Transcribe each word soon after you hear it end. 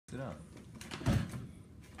Sit down.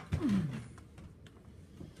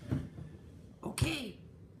 Okay,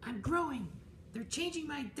 I'm growing. They're changing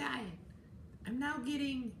my diet. I'm now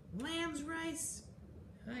getting lamb's rice.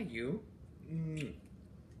 Hi, you.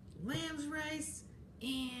 Lamb's rice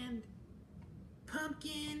and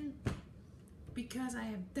pumpkin because I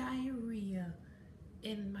have diarrhea.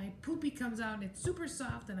 And my poopy comes out and it's super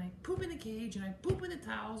soft and I poop in the cage and I poop in the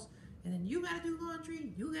towels and then you gotta do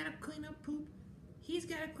laundry, you gotta clean up poop, he's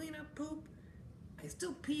gotta clean up poop. I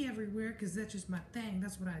still pee everywhere because that's just my thing,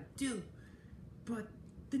 that's what I do. But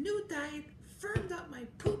the new diet firmed up my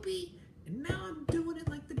poopy and now I'm doing it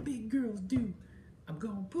like the big girls do. I'm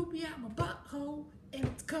going poopy out my butthole and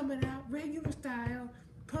it's coming out regular style,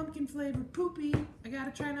 pumpkin flavored poopy. I gotta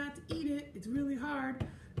try not to eat it, it's really hard.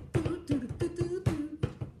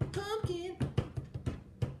 Pumpkin,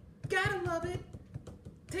 gotta love it.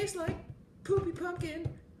 Tastes like poopy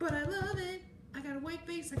pumpkin, but I love it. I got a white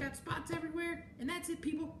face, I got spots everywhere, and that's it,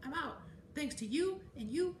 people. I'm out. Thanks to you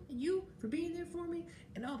and you and you for being there for me,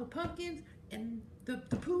 and all the pumpkins and the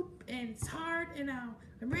poop, and it's hard, and now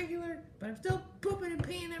I'm regular, but I'm still pooping and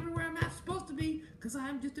peeing everywhere I'm not supposed to be, because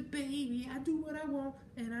I'm just a baby. I do what I want,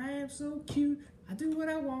 and I am so cute. I do what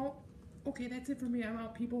I want. Okay, that's it for me. I'm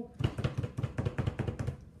out, people.